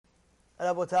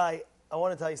Rabotai, I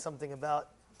want to tell you something about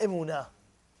Emuna.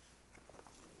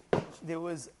 There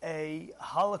was a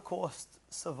Holocaust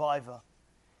survivor.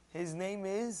 His name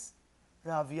is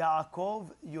Rav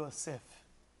Yaakov Yosef.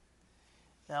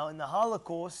 Now, in the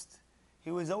Holocaust,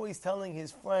 he was always telling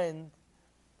his friend,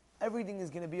 everything is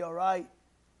going to be all right.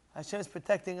 Hashem's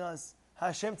protecting us.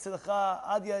 Hashem tzedakah,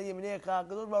 ad yaminecha,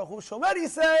 Kadosh Baruch Hu, shomer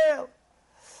Yisrael.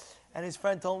 And his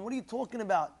friend told him, what are you talking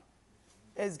about?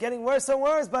 It's getting worse and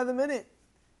worse by the minute.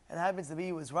 And it happens to be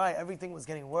he was right. Everything was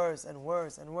getting worse and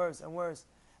worse and worse and worse.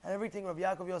 And everything Rav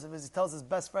Yaakov Yosef, as he tells his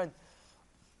best friend,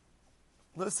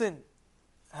 listen,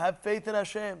 have faith in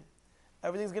Hashem.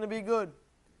 Everything's going to be good.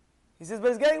 He says,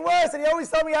 but it's getting worse. And he always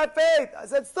told me, have faith. I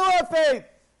said, still have faith.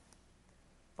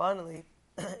 Finally,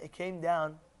 it came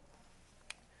down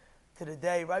to the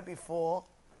day right before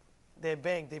their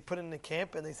bank. They put in the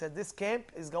camp and they said, this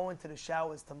camp is going to the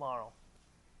showers tomorrow.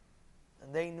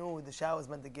 And they knew the showers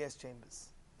meant the gas chambers.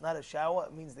 Not a shower,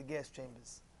 it means the gas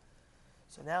chambers.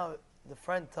 So now the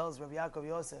friend tells Rabbi Yaakov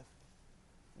Yosef,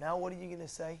 now what are you going to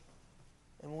say?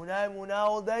 Emuna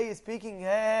all day you're speaking,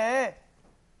 hey.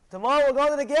 Tomorrow we'll go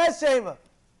to the gas chamber.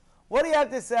 What do you have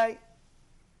to say?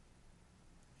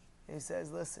 He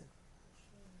says, listen,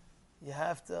 you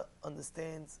have to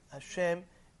understand Hashem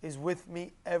is with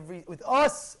me with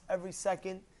us every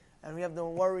second, and we have no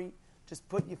worry. Just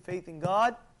put your faith in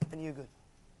God and you're good.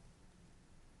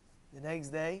 The next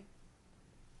day,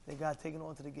 they got taken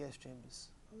on to the gas chambers.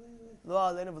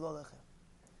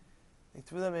 They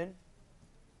threw them in,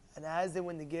 and as they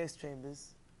went in the gas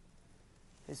chambers,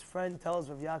 his friend tells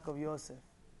Rav Yaakov Yosef,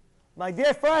 my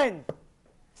dear friend,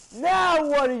 now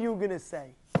what are you going to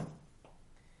say?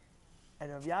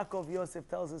 And Rav Yaakov Yosef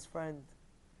tells his friend,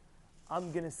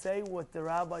 I'm going to say what the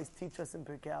rabbis teach us in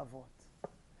Pirkei Avot.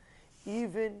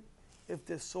 Even if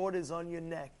the sword is on your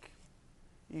neck,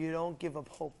 you don't give up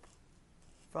hope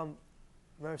from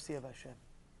mercy of Hashem.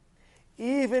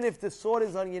 Even if the sword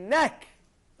is on your neck,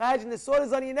 imagine the sword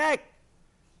is on your neck.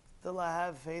 Still I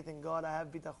have faith in God, I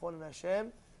have bitachon in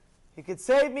Hashem. He could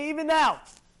save me even now.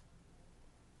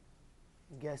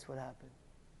 And guess what happened?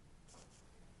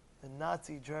 The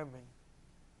Nazi German,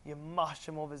 Yemach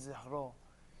Shemo v'Zichro,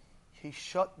 he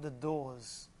shut the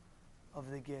doors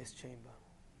of the gas chamber.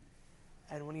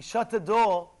 And when he shut the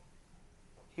door,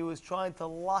 he was trying to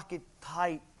lock it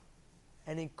tight,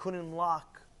 and he couldn't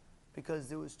lock because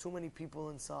there was too many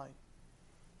people inside.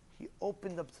 He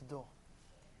opened up the door,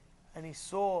 and he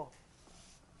saw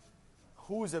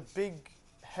who's a big,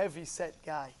 heavy-set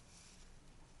guy,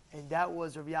 and that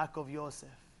was Rav Yaakov Yosef.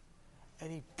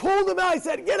 And he pulled him out. He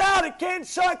said, get out, it can't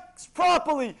shut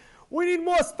properly. We need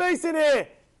more space in here.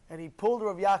 And he pulled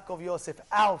Rav Yaakov Yosef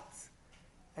out,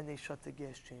 and they shut the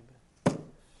gas chamber.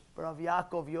 But Rav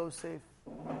Yaakov Yosef,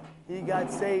 he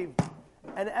got saved.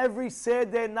 And every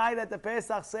Seder night at the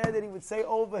Pesach Seder, he would say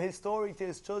over his story to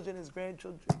his children, his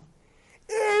grandchildren.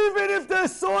 Even if the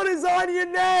sword is on your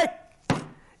neck,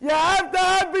 you have to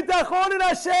have bitachon in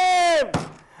Hashem.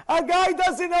 A guy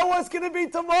doesn't know what's going to be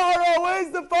tomorrow.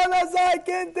 Where's the parnasa? I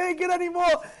can't take it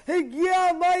anymore. He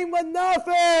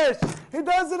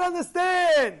doesn't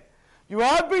understand. You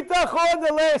have bitachon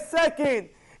the last second.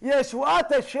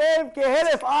 Yeshuat Hashem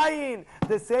keheref ayin.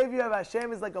 The Savior of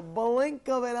Hashem is like a blink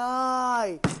of an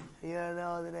eye. You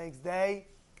know, the next day,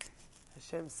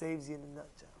 Hashem saves you in a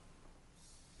nutshell.